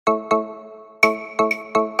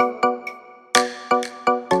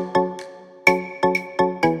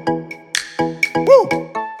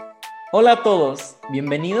Hola a todos,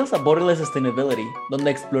 bienvenidos a Borderless Sustainability,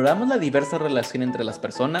 donde exploramos la diversa relación entre las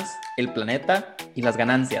personas, el planeta y las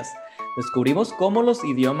ganancias. Descubrimos cómo los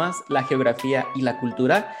idiomas, la geografía y la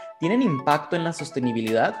cultura tienen impacto en la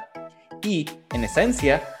sostenibilidad y, en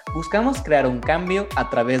esencia, buscamos crear un cambio a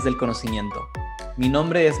través del conocimiento. Mi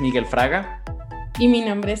nombre es Miguel Fraga. Y mi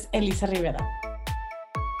nombre es Elisa Rivera.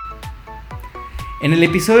 En el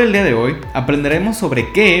episodio del día de hoy aprenderemos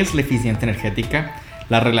sobre qué es la eficiencia energética,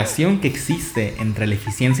 la relación que existe entre la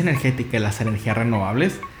eficiencia energética y las energías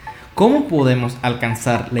renovables, cómo podemos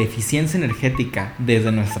alcanzar la eficiencia energética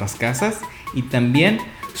desde nuestras casas y también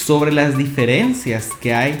sobre las diferencias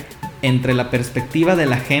que hay entre la perspectiva de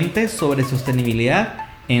la gente sobre sostenibilidad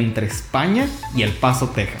entre España y El Paso,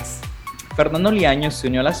 Texas. Fernando Liaño se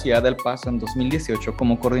unió a la ciudad del Paso en 2018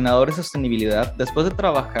 como coordinador de sostenibilidad después de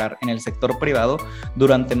trabajar en el sector privado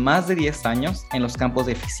durante más de 10 años en los campos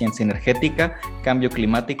de eficiencia energética, cambio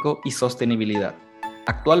climático y sostenibilidad.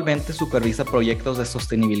 Actualmente supervisa proyectos de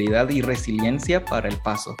sostenibilidad y resiliencia para El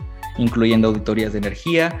Paso, incluyendo auditorías de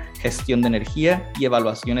energía, gestión de energía y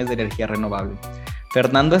evaluaciones de energía renovable.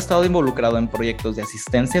 Fernando ha estado involucrado en proyectos de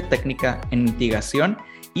asistencia técnica en mitigación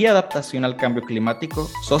y adaptación al cambio climático,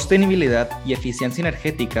 sostenibilidad y eficiencia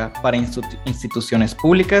energética para instituciones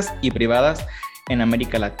públicas y privadas en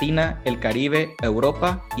América Latina, el Caribe,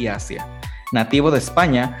 Europa y Asia. Nativo de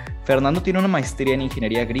España, Fernando tiene una maestría en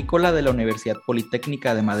Ingeniería Agrícola de la Universidad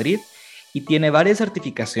Politécnica de Madrid y tiene varias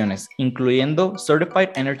certificaciones, incluyendo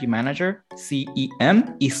Certified Energy Manager,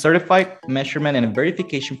 CEM, y Certified Measurement and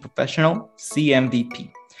Verification Professional,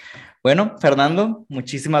 CMVP. Bueno, Fernando,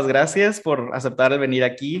 muchísimas gracias por aceptar el venir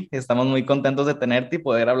aquí. Estamos muy contentos de tenerte y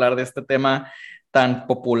poder hablar de este tema tan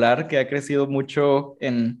popular que ha crecido mucho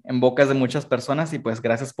en bocas de muchas personas y pues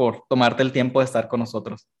gracias por tomarte el tiempo de estar con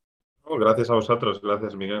nosotros. Oh, gracias a vosotros,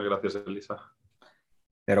 gracias Miguel, gracias Elisa.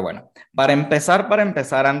 Pero bueno, para empezar,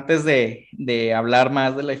 antes de hablar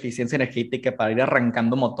más de la eficiencia energética, para ir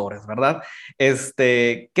arrancando motores, ¿verdad?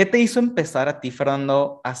 ¿Qué te hizo empezar a ti,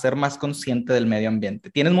 Fernando, a ser más consciente del medio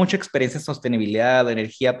ambiente? Tienes mucha experiencia en sostenibilidad, de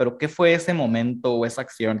energía, pero ¿qué fue ese momento o esa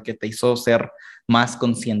acción que te hizo ser más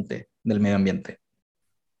consciente del medio ambiente?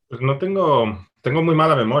 Pues no tengo muy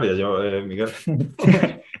mala memoria yo, Miguel.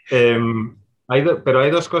 Pero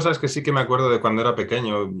hay dos cosas que sí que me acuerdo de cuando era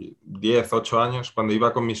pequeño, 10, 8 años, cuando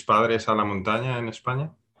iba con mis padres a la montaña en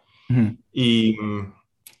España. Y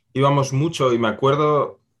íbamos mucho y me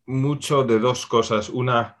acuerdo mucho de dos cosas.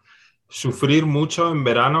 Una, sufrir mucho en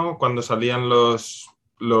verano cuando salían los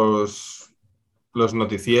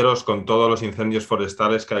noticieros con todos los incendios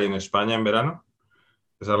forestales que hay en España en verano.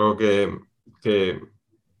 Es algo que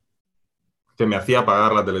me hacía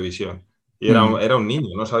apagar la televisión. Y era un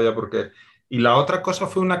niño, no sabía por qué. Y la otra cosa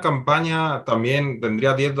fue una campaña, también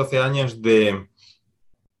tendría 10, 12 años, de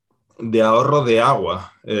ahorro de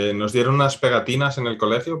agua. Nos dieron unas pegatinas en el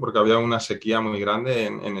colegio porque había una sequía muy grande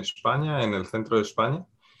en España, en el centro de España.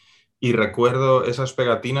 Y recuerdo esas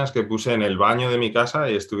pegatinas que puse en el baño de mi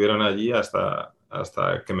casa y estuvieron allí hasta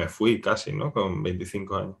que me fui casi, ¿no? Con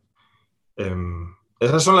 25 años.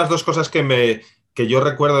 Esas son las dos cosas que yo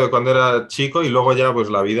recuerdo de cuando era chico y luego ya pues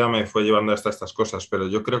la vida me fue llevando hasta estas cosas, pero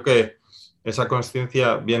yo creo que esa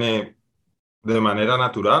conciencia viene de manera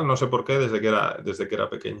natural, no sé por qué, desde que era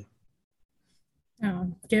pequeño.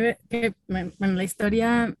 Bueno, la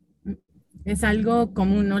historia es algo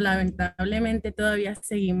común, ¿no? Lamentablemente todavía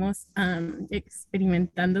seguimos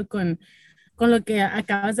experimentando con lo que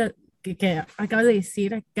que acabas de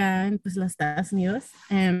decir acá en pues, los Estados Unidos.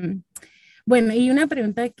 Bueno, y una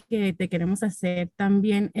pregunta que te queremos hacer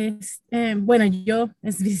también es, bueno, yo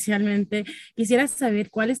especialmente quisiera saber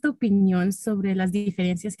cuál es tu opinión sobre las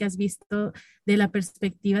diferencias que has visto de la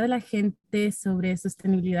perspectiva de la gente sobre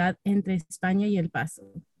sostenibilidad entre España y El Paso.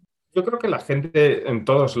 Yo creo que la gente en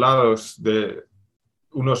todos lados, de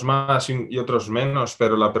unos más y otros menos,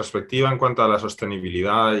 pero la perspectiva en cuanto a la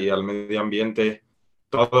sostenibilidad y al medio ambiente,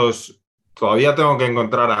 todavía tengo que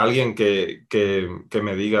encontrar a alguien que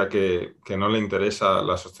me diga que no le interesa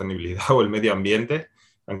la sostenibilidad o el medio ambiente,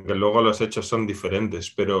 aunque luego los hechos son diferentes,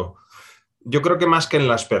 pero yo creo que más que en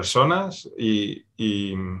las personas y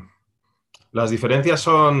las diferencias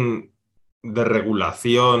son de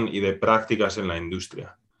regulación y de prácticas en la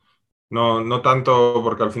industria. No tanto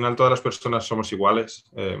porque al final todas las personas somos iguales,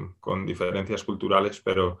 con diferencias culturales,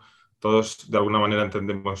 pero todos de alguna manera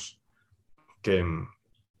entendemos que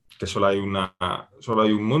solo hay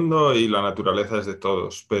un mundo y la naturaleza es de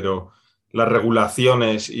todos, pero las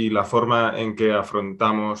regulaciones y la forma en que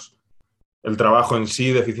afrontamos el trabajo en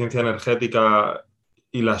sí de eficiencia energética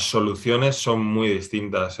y las soluciones son muy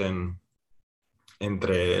distintas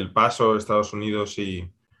entre El Paso, Estados Unidos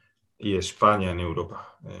y y España en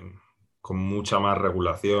Europa, con mucha más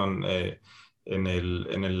regulación en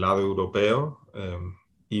el lado europeo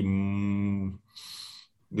y,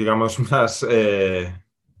 digamos, más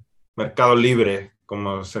mercado libre,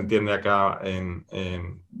 como se entiende acá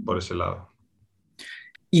por ese lado.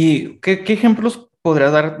 ¿Y qué ejemplos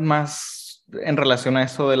podrías dar más en relación a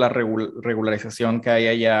eso de la regularización que hay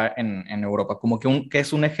allá en Europa? Como que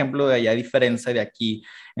es un ejemplo de allá, a diferencia de aquí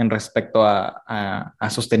en respecto a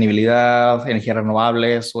sostenibilidad, energías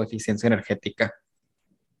renovables o eficiencia energética.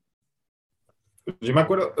 Yo me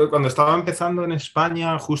acuerdo, cuando estaba empezando en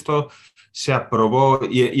España, justo se aprobó,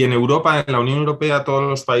 y en Europa, en la Unión Europea, todos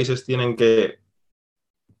los países tienen que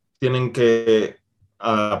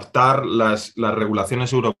adaptar las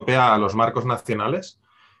regulaciones europeas a los marcos nacionales.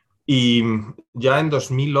 Y ya en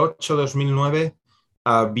 2008-2009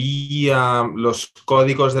 había los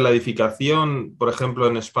códigos de la edificación, por ejemplo,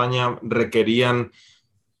 en España requerían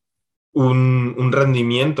un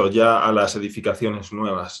rendimiento ya a las edificaciones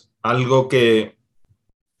nuevas, algo que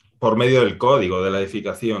por medio del código de la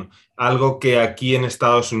edificación, algo que aquí en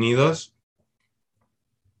Estados Unidos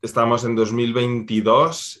estamos en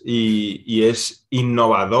 2022 y es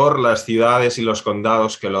innovador las ciudades y los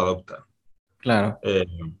condados que lo adoptan. Claro.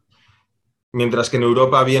 Mientras que en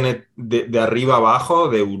Europa viene de arriba abajo,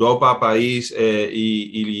 de Europa, país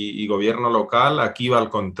y gobierno local, aquí va al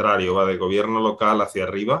contrario, va de gobierno local hacia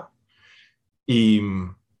arriba. Y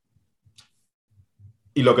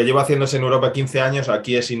lo que lleva haciéndose en Europa 15 años,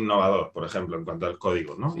 aquí es innovador, por ejemplo, en cuanto al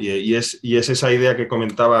código, ¿no? Y es esa idea que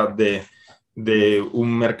comentaba de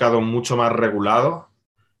un mercado mucho más regulado,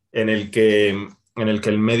 en el que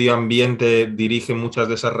el medio ambiente dirige muchas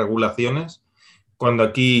de esas regulaciones, cuando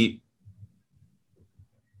aquí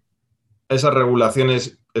esas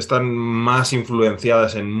regulaciones están más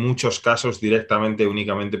influenciadas en muchos casos directamente,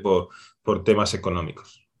 únicamente por temas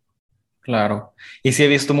económicos. Claro. Y sí he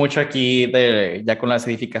visto mucho aquí ya con las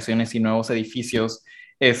edificaciones y nuevos edificios,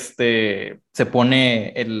 se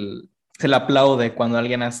le aplaude cuando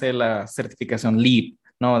alguien hace la certificación LEED,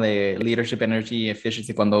 ¿no? De Leadership, Energy,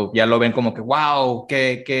 Efficiency, cuando ya lo ven como que, wow,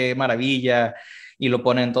 qué maravilla, y lo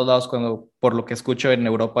ponen en todos lados cuando, por lo que escucho en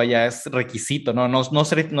Europa ya es requisito, ¿no?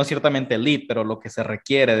 No ciertamente LEED, pero lo que se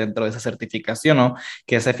requiere dentro de esa certificación, ¿no?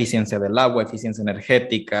 Que es eficiencia del agua, eficiencia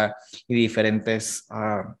energética y diferentes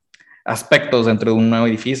aspectos dentro de un nuevo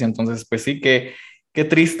edificio. Entonces, pues sí, qué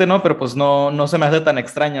triste, ¿no? Pero pues no se me hace tan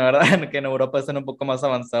extraño, ¿verdad? Que en Europa estén un poco más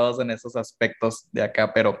avanzados en esos aspectos de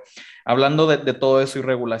acá. Pero hablando de todo eso y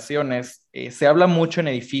regulaciones, se habla mucho en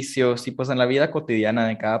edificios y pues en la vida cotidiana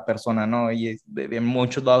de cada persona, ¿no? Y de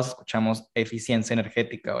muchos lados escuchamos eficiencia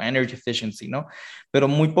energética o energy efficiency, ¿no? Pero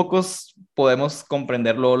muy pocos podemos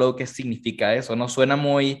comprender lo que significa eso, ¿no? Suena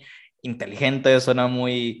muy inteligente, suena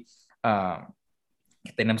muy...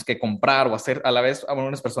 que tenemos que comprar o hacer. A la vez, a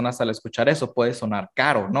algunas personas al escuchar eso puede sonar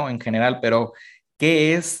caro, ¿no? En general, pero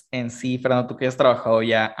 ¿qué es en sí, Fernando, tú que has trabajado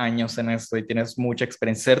ya años en esto y tienes mucha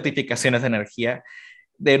experiencia, certificaciones de energía,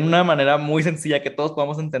 de una manera muy sencilla que todos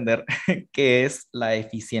podamos entender qué es la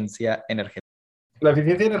eficiencia energética? La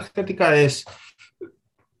eficiencia energética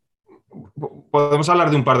podemos hablar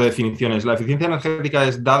de un par de definiciones. La eficiencia energética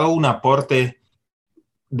es dado un aporte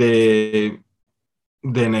de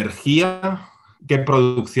energía, qué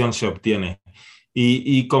producción se obtiene.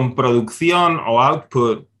 Y con producción o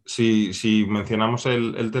output, si mencionamos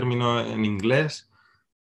el término en inglés,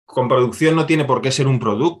 con producción no tiene por qué ser un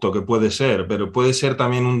producto, que puede ser, pero puede ser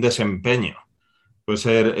también un desempeño. Puede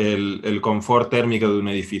ser el confort térmico de un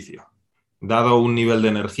edificio. Dado un nivel de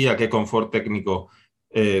energía, ¿qué confort térmico,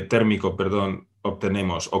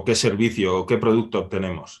 obtenemos? ¿O qué servicio o qué producto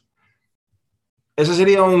obtenemos? Esa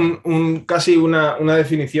sería casi una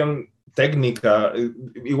definición técnica.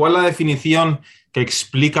 Igual la definición que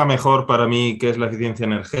explica mejor para mí qué es la eficiencia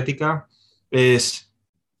energética es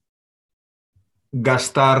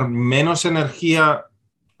gastar menos energía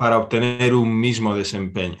para obtener un mismo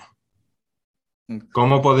desempeño.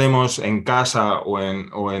 ¿Cómo podemos en casa o en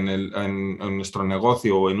nuestro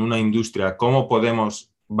negocio o en una industria, cómo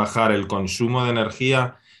podemos bajar el consumo de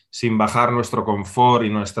energía sin bajar nuestro confort y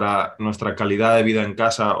nuestra calidad de vida en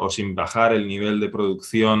casa, o sin bajar el nivel de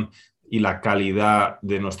producción y la calidad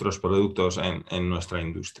de nuestros productos en nuestra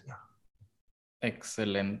industria?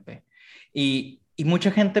 Excelente. Y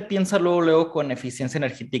mucha gente piensa luego con eficiencia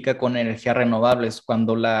energética, con energías renovables,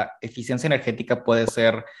 cuando la eficiencia energética puede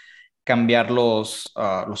ser cambiar los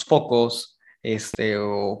focos,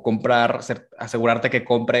 o asegurarte que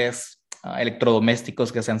compres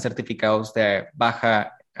electrodomésticos que sean certificados de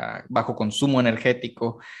bajo consumo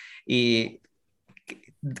energético. Y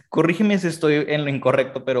corrígeme si estoy en lo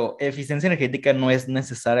incorrecto, pero eficiencia energética no es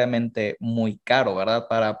necesariamente muy caro, ¿verdad?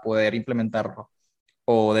 Para poder implementarlo.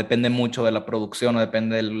 O depende mucho de la producción o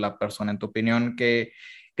depende de la persona. En tu opinión, ¿qué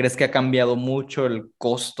crees que ha cambiado mucho el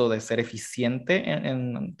costo de ser eficiente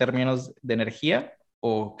en términos de energía?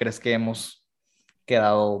 ¿O crees que hemos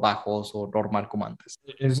quedado bajos o normal como antes?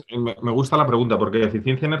 Me gusta la pregunta porque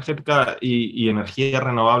eficiencia energética y energías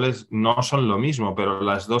renovables no son lo mismo, pero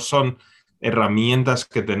las dos son herramientas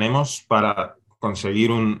que tenemos para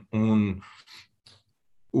conseguir un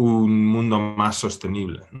mundo más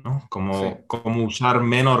sostenible, ¿no? Sí. Como usar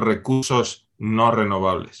menos recursos no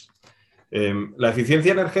renovables. La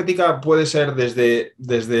eficiencia energética puede ser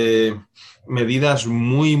desde medidas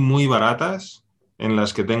muy, muy baratas, en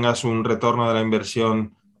las que tengas un retorno de la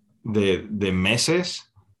inversión de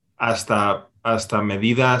meses, hasta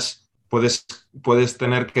medidas, puedes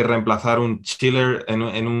tener que reemplazar un chiller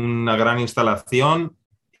en una gran instalación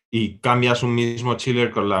y cambias un mismo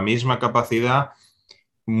chiller con la misma capacidad,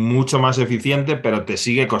 mucho más eficiente, pero te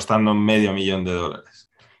sigue costando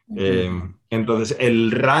 $500,000. Entonces,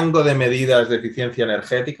 el rango de medidas de eficiencia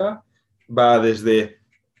energética va desde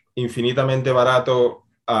infinitamente barato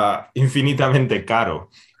a infinitamente caro.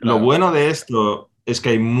 Lo Claro. bueno de esto es que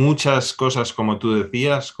hay muchas cosas, como tú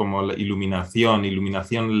decías, como la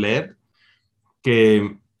iluminación LED,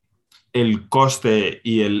 que el coste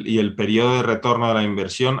y el periodo de retorno de la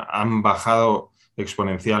inversión han bajado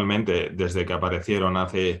exponencialmente desde que aparecieron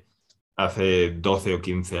hace 12 o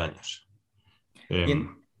 15 años.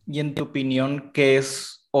 Y en tu opinión, ¿qué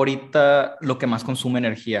es ahorita lo que más consume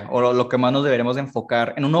energía? O lo que más nos deberemos de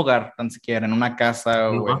enfocar en un hogar, tan siquiera, en una casa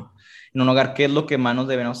o en un hogar, ¿qué es lo que más nos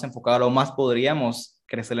debemos enfocar? O más podríamos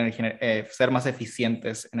crecer la energía, ser más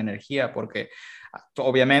eficientes en energía, porque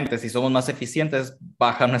obviamente si somos más eficientes,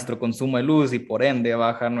 baja nuestro consumo de luz y por ende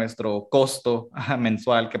baja nuestro costo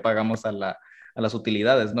mensual que pagamos a las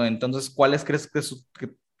utilidades, ¿no? Entonces, ¿cuáles crees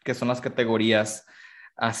que son las categorías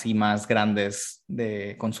así más grandes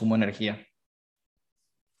de consumo de energía?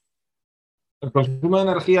 El consumo de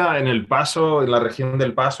energía en El Paso, en la región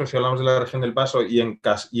del Paso, si hablamos de la región del Paso, y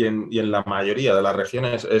en la mayoría de las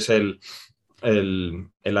regiones, es el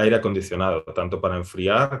aire acondicionado, tanto para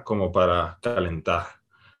enfriar como para calentar.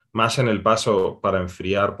 Más en El Paso para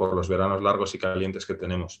enfriar por los veranos largos y calientes que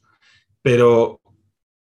tenemos. Pero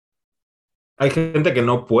hay gente que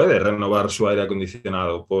no puede renovar su aire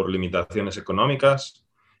acondicionado por limitaciones económicas,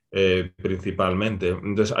 principalmente.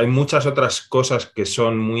 Entonces, hay muchas otras cosas que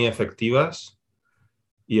son muy efectivas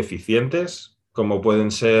y eficientes, como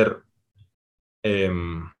pueden ser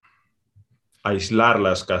aislar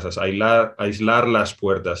las casas, aislar las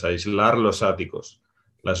puertas, aislar los áticos,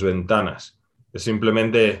 las ventanas. Es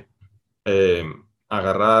simplemente eh,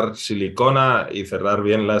 agarrar silicona y cerrar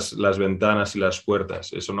bien las ventanas y las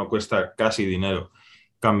puertas. Eso no cuesta casi dinero.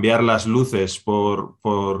 Cambiar las luces por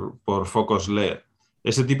focos LED.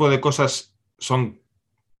 Ese tipo de cosas son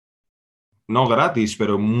no gratis,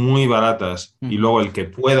 pero muy baratas. Y luego el que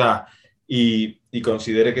pueda y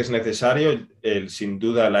considere que es necesario, sin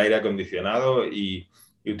duda el aire acondicionado y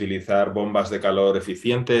utilizar bombas de calor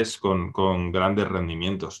eficientes con grandes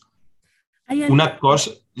rendimientos. Una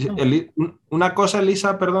cosa,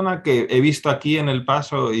 Elisa, perdona, que he visto aquí en El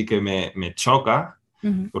Paso y que me choca,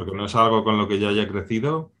 porque no es algo con lo que yo haya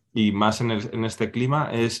crecido, y más en este clima,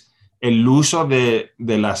 es el uso de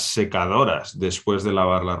las secadoras después de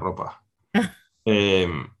lavar la ropa.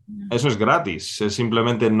 Eso es gratis, es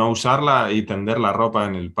simplemente no usarla y tender la ropa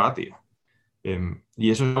en el patio. Y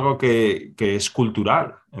eso es algo que es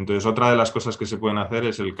cultural. Entonces, otra de las cosas que se pueden hacer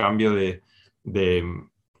es el cambio de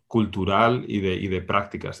cultural y de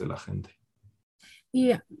prácticas de la gente.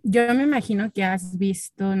 Y yo me imagino que has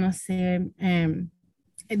visto, no sé,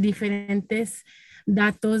 diferentes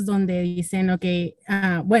datos donde dicen, ok,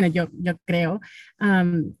 bueno, yo creo,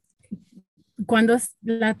 ¿cuándo es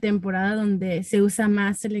la temporada donde se usa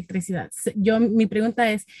más electricidad? Mi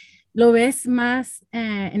pregunta es, ¿lo ves más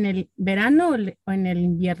en el verano o en el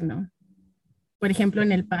invierno? Por ejemplo,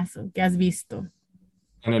 en El Paso, ¿qué has visto?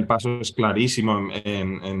 En El Paso es clarísimo,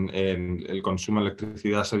 en el consumo de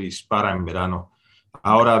electricidad se dispara en verano.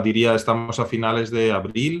 Ahora diría, estamos a finales de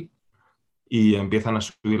abril y empiezan a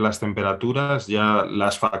subir las temperaturas. Ya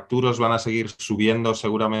las facturas van a seguir subiendo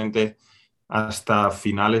seguramente hasta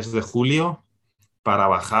finales de julio, para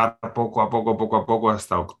bajar poco a poco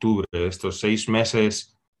hasta octubre. Estos 6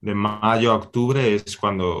 meses de mayo a octubre es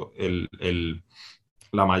cuando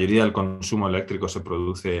la mayoría del consumo eléctrico se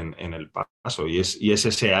produce en El Paso, y es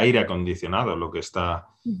ese aire acondicionado lo que está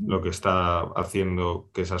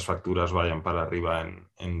haciendo que esas facturas vayan para arriba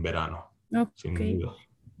en verano, Ok. sin duda.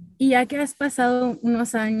 Y ya que has pasado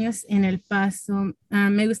unos años en El Paso,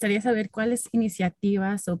 me gustaría saber cuáles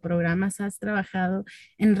iniciativas o programas has trabajado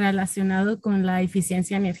en relacionado con la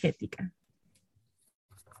eficiencia energética.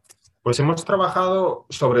 Pues hemos trabajado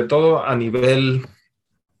sobre todo a nivel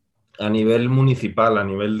municipal, a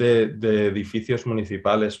nivel de edificios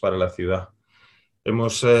municipales para la ciudad.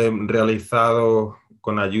 Hemos realizado,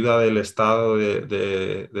 con ayuda del Estado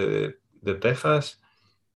de Texas,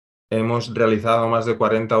 hemos realizado más de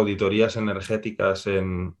 40 auditorías energéticas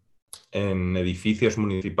en edificios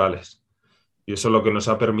municipales. Y eso lo que nos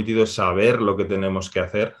ha permitido es saber lo que tenemos que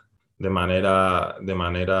hacer de manera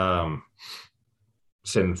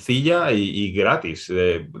sencilla y gratis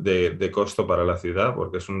de costo para la ciudad,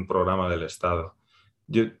 porque es un programa del Estado.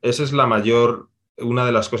 Esa es una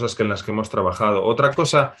de las cosas en las que hemos trabajado. Otra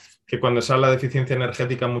cosa que cuando se habla de eficiencia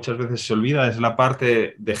energética muchas veces se olvida es la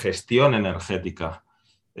parte de gestión energética.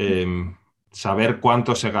 Saber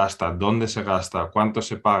cuánto se gasta, dónde se gasta, cuánto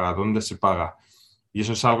se paga, dónde se paga. Y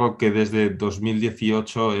eso es algo que desde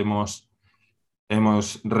 2018 hemos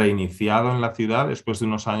reiniciado en la ciudad después de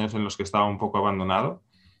unos años en los que estaba un poco abandonado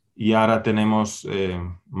y ahora tenemos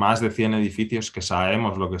más de 100 edificios que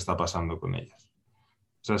sabemos lo que está pasando con ellos.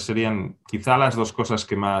 O sea, serían quizá las dos cosas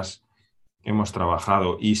que más hemos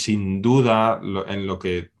trabajado y sin duda en lo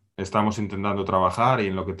que estamos intentando trabajar y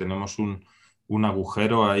en lo que tenemos un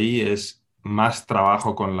agujero ahí es más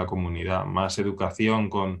trabajo con la comunidad, más educación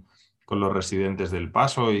con los residentes del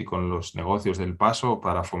Paso y con los negocios del Paso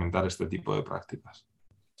para fomentar este tipo de prácticas.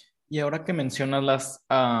 Y ahora que mencionas las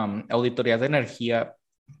auditorías de energía,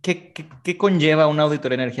 ¿qué conlleva una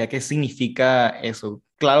auditoría de energía? ¿Qué significa eso?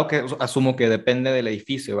 Claro que asumo que depende del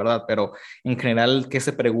edificio, ¿verdad? Pero en general, ¿qué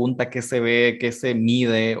se pregunta, qué se ve, qué se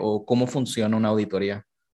mide o cómo funciona una auditoría?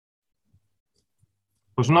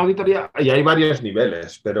 Pues una auditoría, y hay varios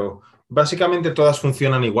niveles, pero básicamente todas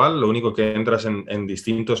funcionan igual, lo único que entras en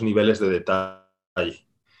distintos niveles de detalle.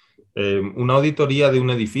 Una auditoría de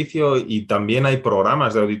un edificio y también hay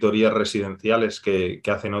programas de auditorías residenciales que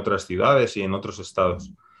hacen otras ciudades y en otros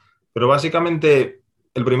estados. Pero básicamente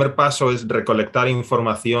el primer paso es recolectar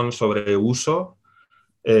información sobre uso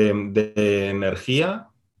de energía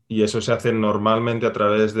y eso se hace normalmente a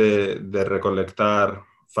través de recolectar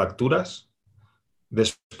facturas.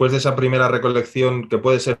 Después de esa primera recolección, que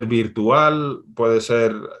puede ser virtual,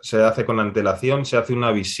 se hace con antelación, se hace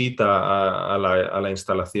una visita a la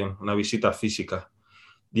instalación, una visita física.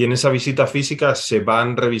 Y en esa visita física se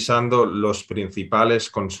van revisando los principales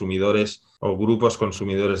consumidores o grupos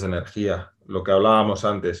consumidores de energía. Lo que hablábamos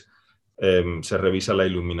antes, se revisa la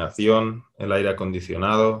iluminación, el aire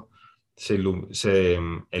acondicionado,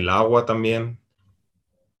 el agua también,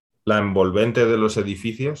 la envolvente de los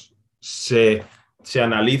edificios. Se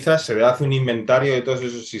analiza, se hace un inventario de todos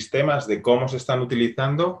esos sistemas, de cómo se están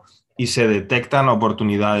utilizando y se detectan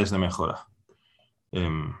oportunidades de mejora.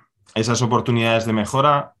 Esas oportunidades de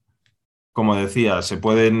mejora, como decía, se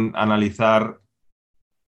pueden analizar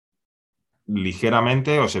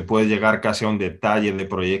ligeramente o se puede llegar casi a un detalle de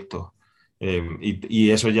proyecto.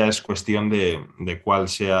 Y eso ya es cuestión de cuál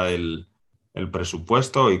sea el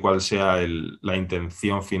presupuesto y cuál sea la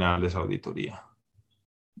intención final de esa auditoría.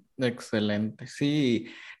 Excelente,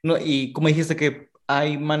 sí. No, y como dijiste que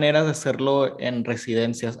hay maneras de hacerlo en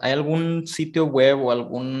residencias, ¿hay algún sitio web o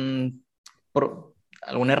alguna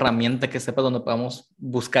herramienta que sepa donde podamos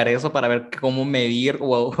buscar eso para ver cómo medir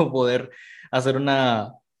o poder hacer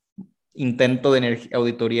una intento de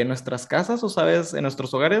auditoría en nuestras casas o sabes, en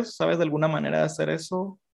nuestros hogares? ¿Sabes de alguna manera de hacer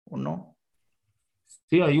eso o no?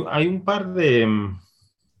 Sí, hay un par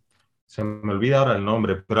se me olvida ahora el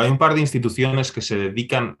nombre, pero hay un par de instituciones que se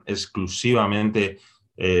dedican exclusivamente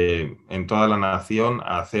en toda la nación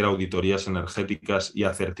a hacer auditorías energéticas y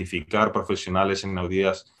a certificar profesionales en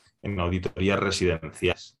auditorías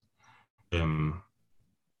residenciales.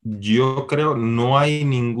 Yo creo no hay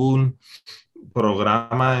ningún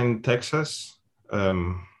programa en Texas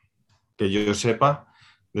que yo sepa.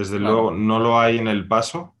 Desde luego Claro. no lo hay en El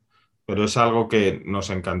Paso, pero es algo que nos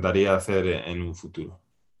encantaría hacer en un futuro.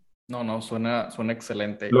 No, no, suena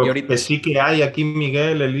excelente. Y Lo que ahorita, sí que hay aquí,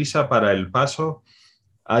 Miguel, Elisa, para El Paso,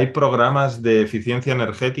 hay programas de eficiencia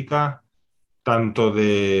energética, tanto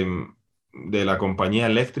de la compañía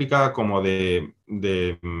eléctrica como de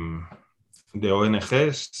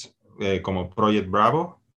ONGs, como Project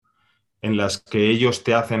Bravo, en las que ellos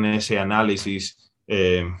te hacen ese análisis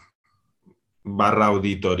barra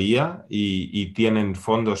auditoría y tienen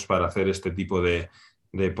fondos para hacer este tipo de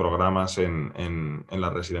programas en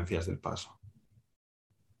las residencias del Paso.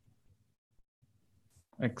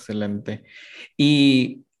 excelente.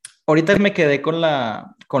 Y ahorita me quedé con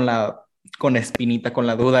con espinita, con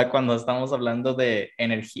la duda cuando estamos hablando de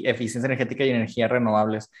eficiencia energética y energías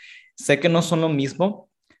renovables. Sé que no son lo mismo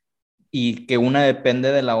y que una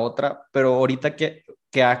depende de la otra, pero ahorita que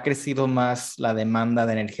ha crecido más la demanda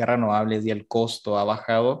de energías renovables y el costo ha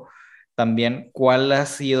bajado, también, cuál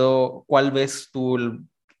ves tú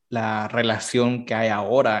la relación que hay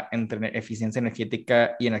ahora entre eficiencia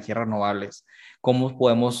energética y energías renovables? ¿Cómo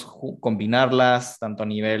podemos combinarlas tanto a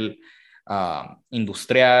nivel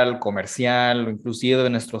industrial, comercial, o inclusive de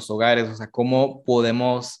nuestros hogares? O sea, ¿cómo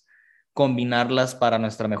podemos combinarlas para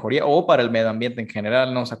nuestra mejoría o para el medio ambiente en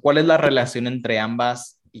general, ¿no? O sea, ¿cuál es la relación entre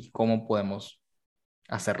ambas y cómo podemos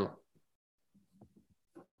hacerlo?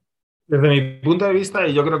 Desde mi punto de vista,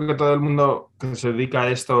 y yo creo que todo el mundo que se dedica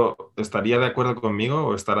a esto estaría de acuerdo conmigo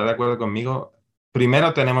o estará de acuerdo conmigo,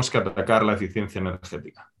 primero tenemos que atacar la eficiencia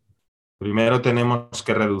energética. Primero tenemos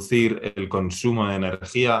que reducir el consumo de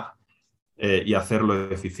energía y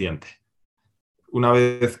hacerlo eficiente. Una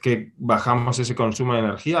vez que bajamos ese consumo de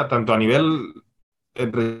energía, tanto a nivel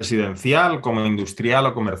residencial como industrial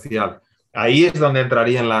o comercial, ahí es donde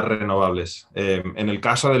entrarían las renovables. En el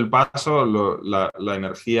caso del Paso, la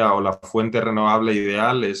energía o la fuente renovable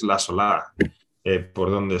ideal es la solar, por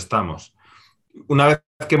donde estamos. Una vez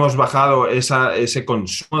que hemos bajado ese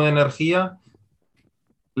consumo de energía,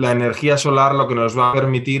 la energía solar lo que nos va a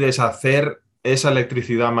permitir es hacer esa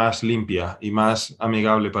electricidad más limpia y más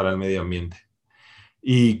amigable para el medio ambiente.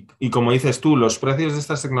 Y como dices tú, los precios de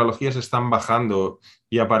estas tecnologías están bajando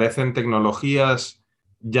y aparecen tecnologías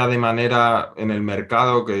ya de manera en el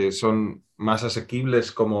mercado que son más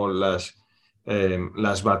asequibles como las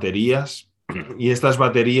baterías. Y estas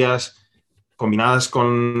baterías combinadas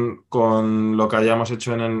con lo que hayamos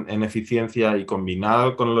hecho en eficiencia y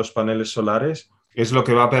combinado con los paneles solares, es lo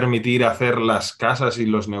que va a permitir hacer las casas y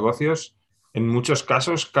los negocios, en muchos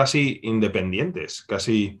casos, casi independientes,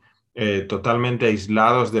 casi totalmente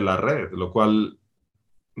aislados de la red, lo cual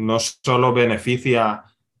no solo beneficia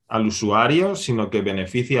al usuario, sino que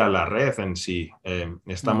beneficia a la red en sí.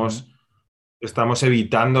 Estamos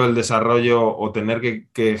evitando el desarrollo o tener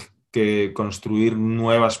que construir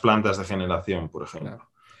nuevas plantas de generación, por ejemplo.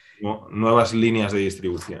 Claro. Nuevas líneas de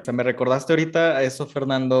distribución. O sea, me recordaste ahorita eso,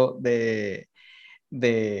 Fernando, de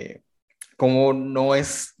cómo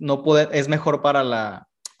es mejor para la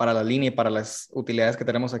línea y para las utilidades que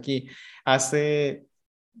tenemos aquí. Hace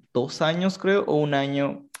 2 años, creo, o un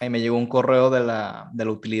año, ahí me llegó un correo de la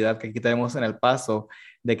utilidad que aquí tenemos en El Paso,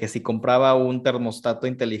 de que si compraba un termostato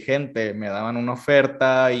inteligente, me daban una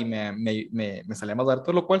oferta y me salía más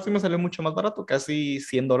barato, lo cual sí me salió mucho más barato, casi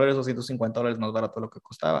 $100 o $150 más barato de lo que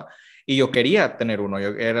costaba. Y yo quería tener uno,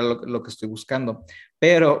 era lo que estoy buscando,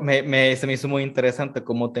 pero se me hizo muy interesante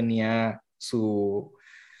cómo tenía su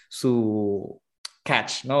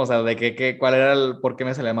catch, ¿no? O sea, cuál era por qué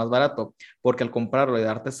me salía más barato. Porque al comprarlo y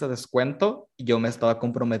darte ese descuento, yo me estaba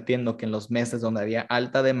comprometiendo que en los meses donde había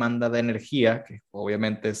alta demanda de energía, que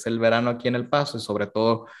obviamente es el verano aquí en El Paso y sobre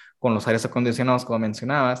todo con los aires acondicionados, como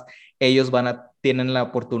mencionabas, ellos tienen la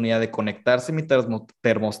oportunidad de conectarse a mi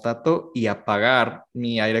termostato y apagar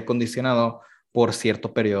mi aire acondicionado por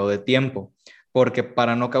cierto periodo de tiempo, porque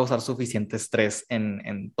para no causar suficiente estrés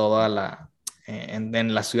en toda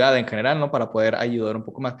en la ciudad en general, ¿no? Para poder ayudar un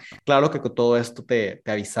poco más. Claro que con todo esto te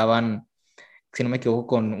avisaban, si no me equivoco,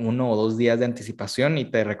 con 1 o 2 días de anticipación y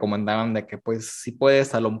te recomendaban de que, pues, si puedes,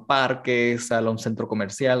 sal a un parque, sal a un centro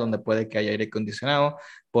comercial donde puede que haya aire acondicionado,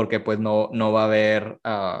 porque pues no va a haber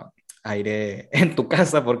aire en tu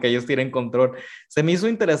casa porque ellos tienen control. Se me hizo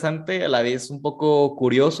interesante, a la vez un poco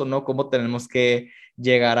curioso, ¿no? Cómo tenemos que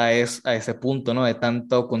llegar a ese punto, ¿no? De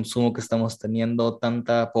tanto consumo que estamos teniendo,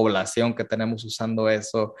 tanta población que tenemos usando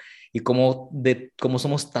eso y cómo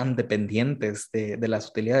somos tan dependientes de las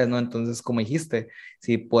utilidades, ¿no? Entonces, como dijiste,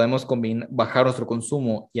 si podemos bajar nuestro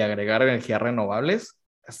consumo y agregar energías renovables,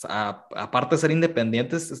 aparte de ser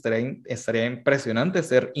independientes, estaría impresionante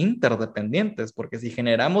ser interdependientes, porque si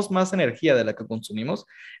generamos más energía de la que consumimos,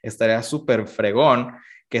 estaría súper fregón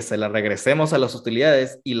que se la regresemos a las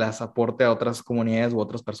utilidades y las aporte a otras comunidades u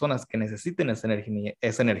otras personas que necesiten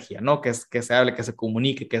esa energía, ¿no? Que se hable, que se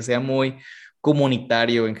comunique, que sea muy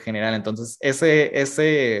comunitario en general. Entonces,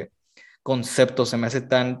 ese concepto se me hace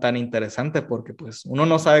tan interesante porque pues uno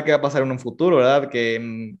no sabe qué va a pasar en un futuro, ¿verdad?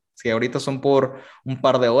 Que si ahorita son por un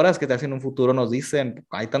par de horas, que tal si en un futuro nos dicen,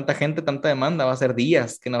 hay tanta gente, tanta demanda, va a ser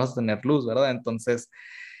días que no vas a tener luz, ¿verdad? Entonces,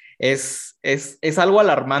 es algo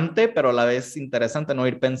alarmante, pero a la vez interesante no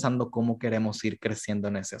ir pensando cómo queremos ir creciendo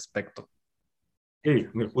en ese aspecto. Sí,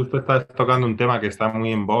 justo estás tocando un tema que está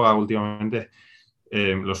muy en boga últimamente,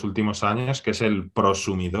 los últimos años, que es el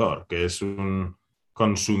prosumidor, que es un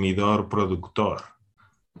consumidor productor.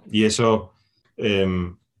 Y eso,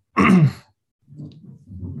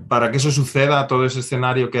 para que eso suceda, todo ese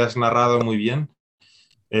escenario que has narrado muy bien,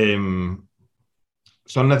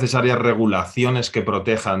 son necesarias regulaciones que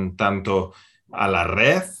protejan tanto a la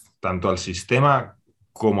red, tanto al sistema,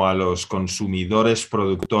 como a los consumidores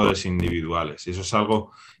productores individuales. Y eso es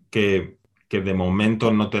algo que de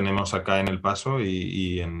momento no tenemos acá en El Paso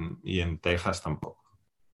y en Texas tampoco.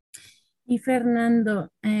 Y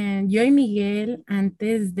Fernando, yo y Miguel,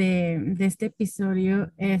 antes de este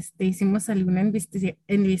episodio, hicimos alguna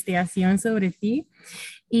investigación sobre ti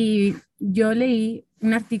y yo leí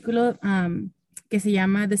un artículo que se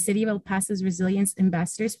llama The City of El Paso's Resilience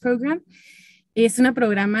Ambassadors Program. Es un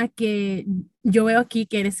programa que yo veo aquí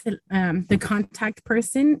que eres the contact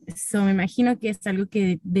person, so me imagino que es algo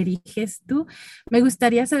que diriges tú. Me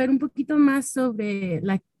gustaría saber un poquito más sobre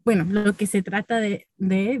lo que se trata de.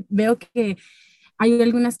 Veo que hay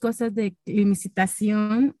algunas cosas de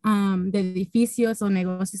licitación de edificios o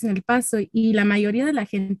negocios en El Paso y la mayoría de la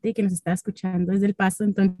gente que nos está escuchando es del Paso,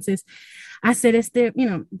 entonces hacer este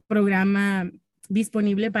programa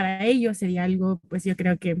disponible para ellos sería algo, pues yo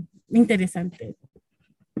creo que interesante.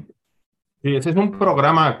 Sí, ese es un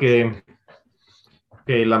programa que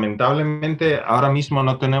lamentablemente ahora mismo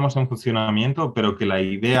no tenemos en funcionamiento, pero que la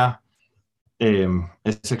idea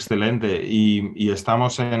es excelente y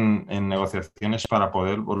estamos en negociaciones para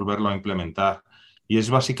poder volverlo a implementar. Y es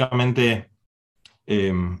básicamente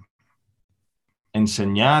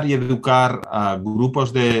enseñar y educar a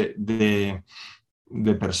grupos de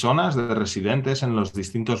personas, de residentes en los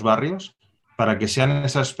distintos barrios, para que sean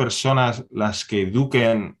esas personas las que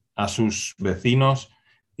eduquen a sus vecinos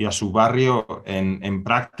y a su barrio en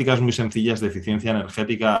prácticas muy sencillas de eficiencia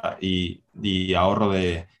energética y ahorro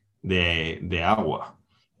de agua.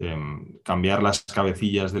 Cambiar las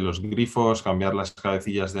cabecillas de los grifos, cambiar las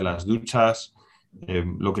cabecillas de las duchas,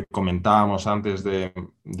 lo que comentábamos antes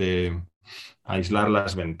de aislar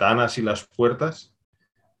las ventanas y las puertas.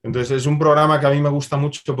 Entonces es un programa que a mí me gusta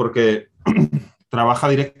mucho porque trabaja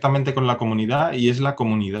directamente con la comunidad y es la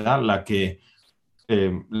comunidad la que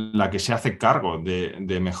se hace cargo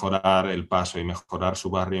de mejorar El Paso y mejorar su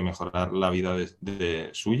barrio y mejorar la vida de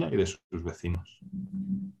suya y de sus vecinos.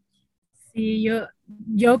 Sí,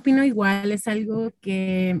 yo opino igual, es algo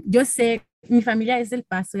que yo sé, mi familia es del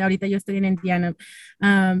Paso y ahorita yo estoy en Indiana,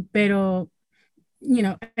 pero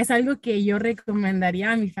es algo que yo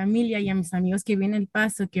recomendaría a mi familia y a mis amigos que vienen El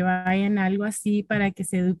Paso, que vayan a algo así para que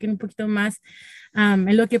se eduquen un poquito más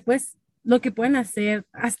en lo que pueden hacer,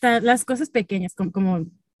 hasta las cosas pequeñas, como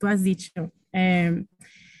tú has dicho.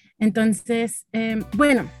 Entonces,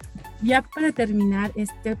 bueno, ya para terminar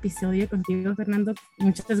este episodio contigo, Fernando,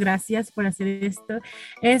 muchas gracias por hacer esto.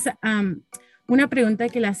 Es una pregunta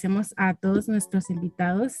que le hacemos a todos nuestros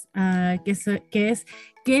invitados, que es,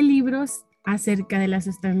 ¿qué libros acerca de la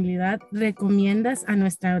sostenibilidad recomiendas a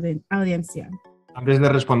nuestra audiencia? Antes de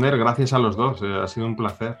responder, gracias a los dos. Ha sido un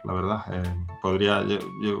placer, la verdad.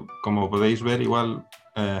 Yo, como podéis ver, igual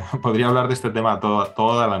podría hablar de este tema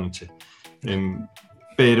toda la noche.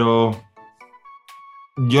 Pero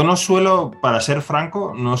yo no suelo, para ser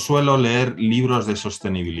franco, no suelo leer libros de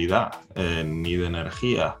sostenibilidad ni de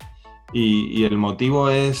energía. Y el motivo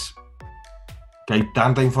es que hay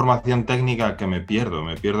tanta información técnica que me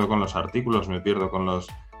pierdo con los artículos, me pierdo con los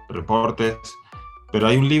reportes, pero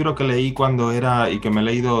hay un libro que leí cuando y que me he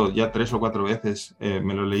leído ya 3 o 4 veces,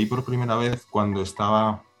 me lo leí por primera vez cuando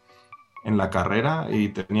estaba en la carrera y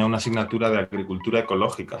tenía una asignatura de agricultura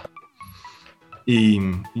ecológica. Y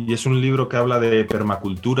es un libro que habla de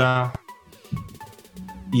permacultura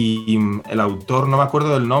y el autor, no me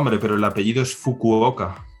acuerdo del nombre, pero el apellido es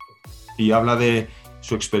Fukuoka y habla de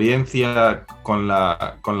su experiencia con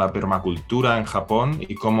la permacultura en Japón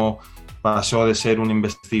y cómo pasó de ser un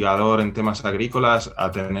investigador en temas agrícolas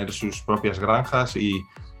a tener sus propias granjas y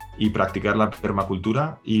practicar la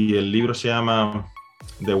permacultura. Y el libro se llama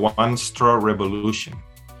The One Straw Revolution.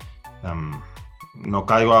 No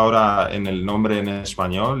caigo ahora en el nombre en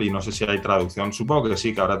español y no sé si hay traducción. Supongo que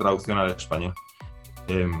sí, que habrá traducción al español.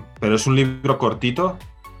 Pero es un libro cortito,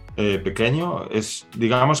 pequeño,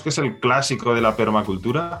 digamos que es el clásico de la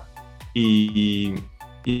permacultura y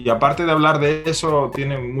aparte de hablar de eso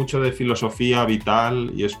tiene mucho de filosofía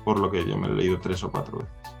vital y es por lo que yo me lo he leído 3 o 4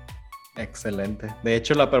 veces. Excelente. De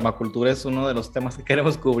hecho, la permacultura es uno de los temas que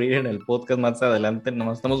queremos cubrir en el podcast más adelante.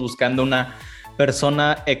 Nos estamos buscando una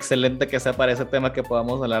persona excelente que sea para ese tema, que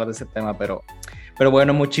podamos hablar de ese tema, pero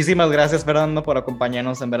bueno, muchísimas gracias, Fernando, por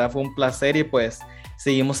acompañarnos. En verdad fue un placer y pues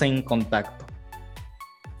seguimos en contacto.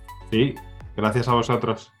 Sí, gracias a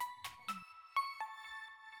vosotros.